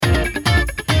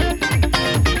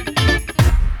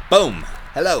Boom!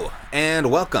 Hello,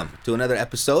 and welcome to another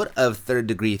episode of Third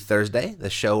Degree Thursday, the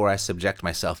show where I subject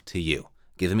myself to you,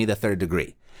 giving me the third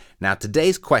degree. Now,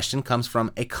 today's question comes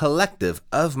from a collective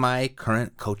of my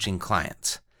current coaching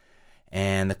clients.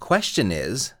 And the question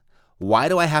is, why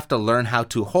do I have to learn how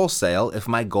to wholesale if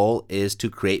my goal is to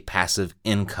create passive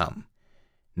income?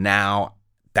 Now,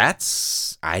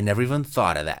 I never even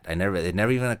thought of that. It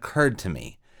never even occurred to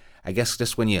me. I guess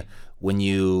just when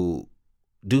you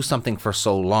do something for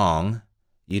so long,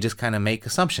 you just kind of make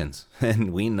assumptions.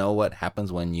 And we know what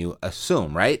happens when you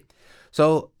assume, right?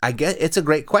 So I guess it's a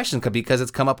great question because it's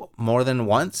come up more than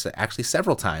once, actually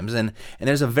several times. And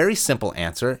there's a very simple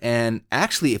answer. And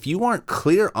actually, if you aren't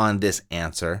clear on this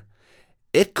answer,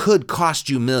 it could cost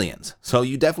you millions. So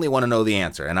you definitely want to know the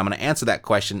answer. And I'm going to answer that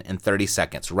question in 30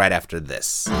 seconds right after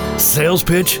this. Sales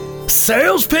pitch?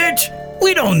 Sales pitch?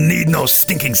 We don't need no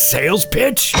stinking sales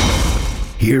pitch.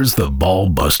 Here's the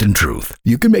ball-busting truth.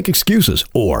 You can make excuses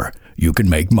or you can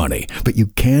make money, but you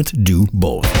can't do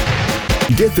both.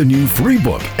 Get the new free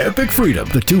book, Epic Freedom,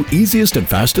 the 2 easiest and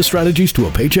fastest strategies to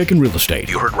a paycheck in real estate.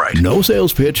 You heard right. No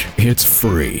sales pitch, it's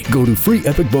free. Go to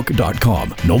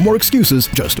freeepicbook.com. No more excuses,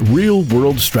 just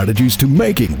real-world strategies to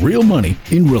making real money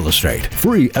in real estate.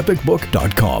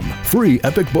 freeepicbook.com.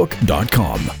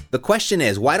 freeepicbook.com. The question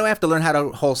is, why do I have to learn how to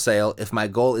wholesale if my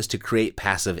goal is to create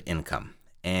passive income?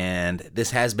 And this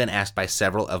has been asked by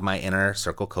several of my inner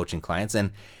circle coaching clients.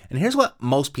 And here's what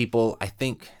most people, I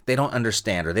think, they don't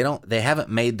understand or they haven't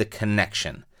made the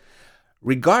connection.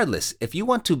 Regardless, if you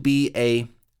want to be a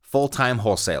full-time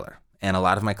wholesaler, and a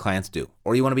lot of my clients do,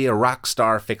 or you want to be a rock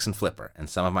star fix and flipper, and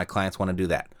some of my clients want to do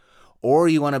that, or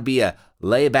you want to be a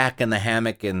lay back in the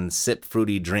hammock and sip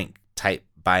fruity drink type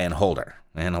buy and holder,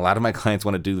 and a lot of my clients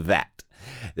want to do that.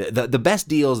 The best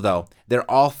deals, though, they're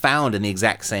all found in the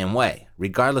exact same way.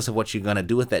 Regardless of what you're going to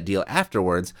do with that deal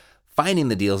afterwards, finding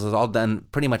the deals is all done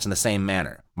pretty much in the same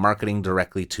manner, marketing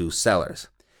directly to sellers.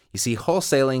 You see,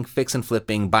 wholesaling, fix and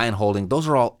flipping, buy and holding, those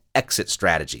are all exit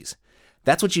strategies.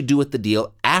 That's what you do with the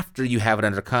deal after you have it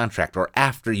under contract or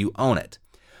after you own it.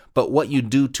 But what you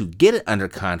do to get it under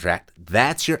contract,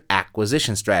 that's your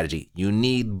acquisition strategy. You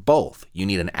need both. You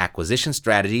need an acquisition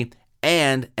strategy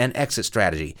and an exit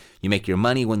strategy. You make your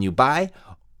money when you buy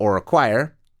or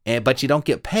acquire, but you don't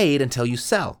get paid until you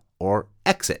sell or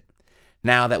exit.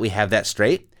 Now that we have that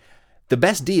straight, the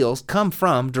best deals come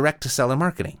from direct-to-seller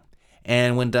marketing.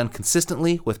 And when done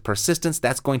consistently with persistence,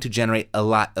 that's going to generate a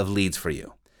lot of leads for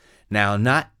you. Now,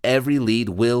 not every lead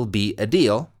will be a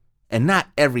deal, and not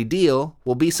every deal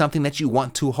will be something that you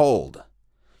want to hold.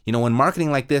 You know, when marketing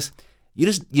like this,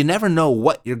 you never know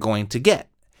what you're going to get.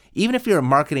 Even if you're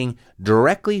marketing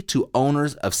directly to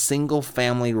owners of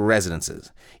single-family residences,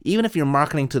 even if you're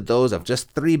marketing to those of just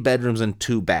 3 bedrooms and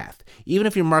 2 bath, even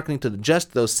if you're marketing to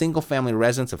just those single-family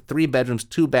residents of 3 bedrooms,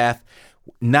 2 bath,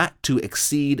 not to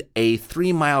exceed a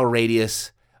 3-mile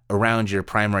radius around your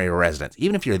primary residence,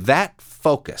 even if you're that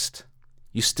focused,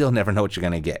 you still never know what you're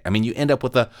going to get. I mean, you end up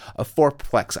with a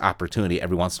fourplex opportunity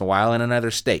every once in a while in another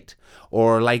state.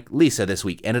 Or like Lisa this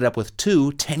week, ended up with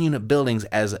 2 10-unit buildings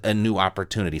as a new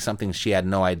opportunity, something she had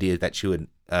no idea that she would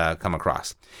come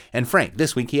across. And Frank,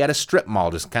 this week, he had a strip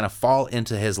mall just kind of fall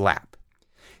into his lap.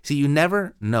 See, you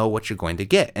never know what you're going to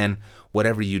get. And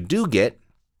whatever you do get,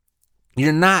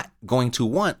 you're not going to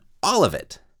want all of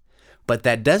it. But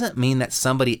that doesn't mean that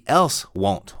somebody else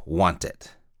won't want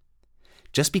it.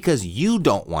 Just because you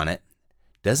don't want it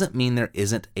doesn't mean there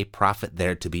isn't a profit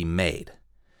there to be made.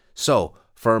 So,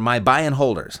 for my buy and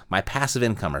holders, my passive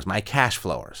incomers, my cash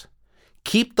flowers,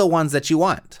 keep the ones that you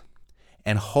want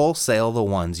and wholesale the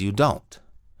ones you don't.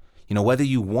 You know, whether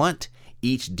you want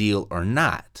each deal or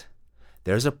not,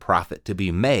 there's a profit to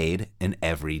be made in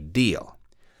every deal.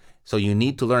 So you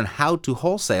need to learn how to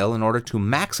wholesale in order to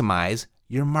maximize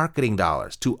your marketing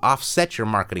dollars, to offset your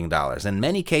marketing dollars. In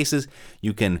many cases,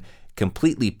 you can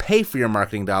completely pay for your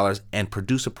marketing dollars and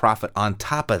produce a profit on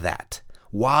top of that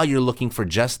while you're looking for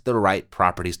just the right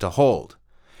properties to hold.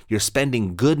 You're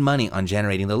spending good money on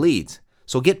generating the leads,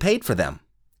 so get paid for them.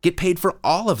 Get paid for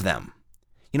all of them.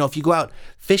 You know, if you go out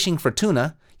fishing for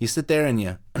tuna, you sit there and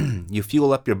you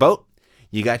fuel up your boat,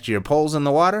 you got your poles in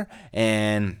the water,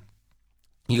 and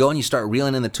you go and you start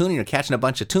reeling in the tuna, you're catching a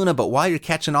bunch of tuna, but while you're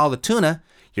catching all the tuna,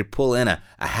 you pull in a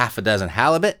half a dozen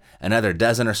halibut, another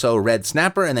dozen or so red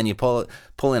snapper, and then you pull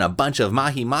in a bunch of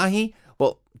mahi-mahi.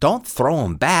 Well, don't throw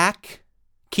them back.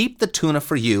 Keep the tuna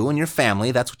for you and your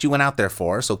family. That's what you went out there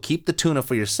for. So keep the tuna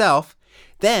for yourself.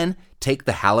 Then take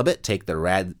the halibut, take the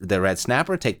red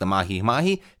snapper, take the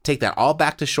mahi-mahi, take that all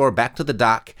back to shore, back to the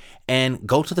dock, and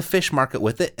go to the fish market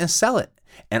with it and sell it.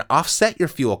 and offset your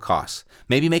fuel costs.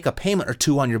 Maybe make a payment or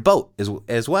two on your boat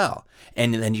as well.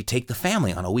 And then you take the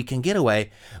family on a weekend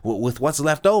getaway with what's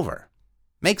left over.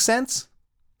 Make sense?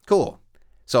 Cool.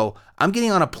 So I'm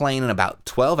getting on a plane in about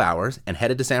 12 hours and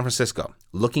headed to San Francisco.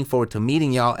 Looking forward to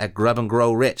meeting y'all at Grub and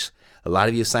Grow Rich. A lot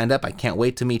of you signed up. I can't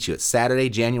wait to meet you. It's Saturday,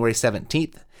 January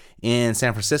 17th in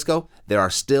San Francisco. There are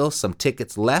still some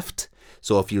tickets left.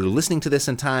 So if you're listening to this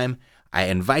in time, I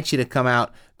invite you to come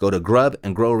out. Go to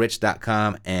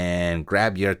grubandgrowrich.com and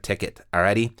grab your ticket.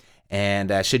 Alrighty?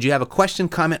 And should you have a question,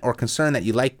 comment, or concern that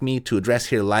you'd like me to address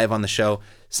here live on the show,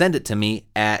 send it to me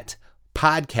at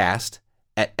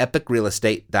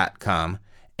podcast@epicrealestate.com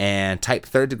and type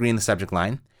third degree in the subject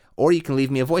line. Or you can leave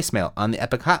me a voicemail on the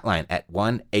Epic hotline at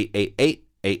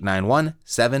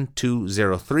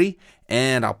 1-888-891-7203,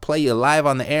 and I'll play you live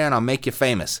on the air and I'll make you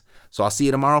famous. So I'll see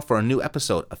you tomorrow for a new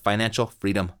episode of Financial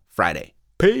Freedom Friday.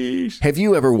 Peace. Have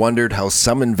you ever wondered how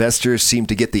some investors seem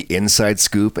to get the inside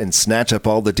scoop and snatch up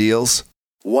all the deals?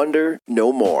 Wonder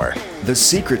no more. The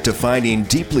secret to finding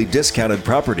deeply discounted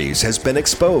properties has been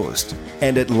exposed,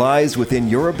 and it lies within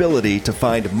your ability to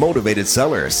find motivated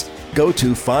sellers. Go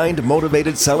to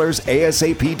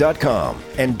findmotivatedsellersasap.com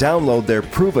and download their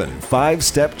proven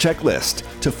 5-step checklist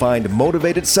to find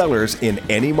motivated sellers in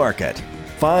any market.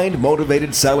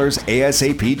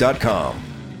 Findmotivatedsellersasap.com.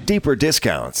 Deeper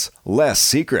discounts, less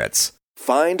secrets.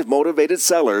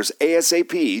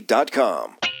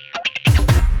 Findmotivatedsellersasap.com.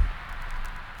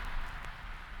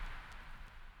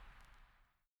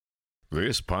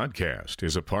 This podcast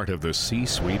is a part of the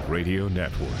C-Suite Radio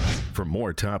Network. For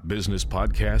more top business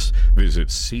podcasts, visit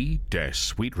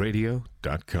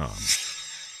c-suiteradio.com.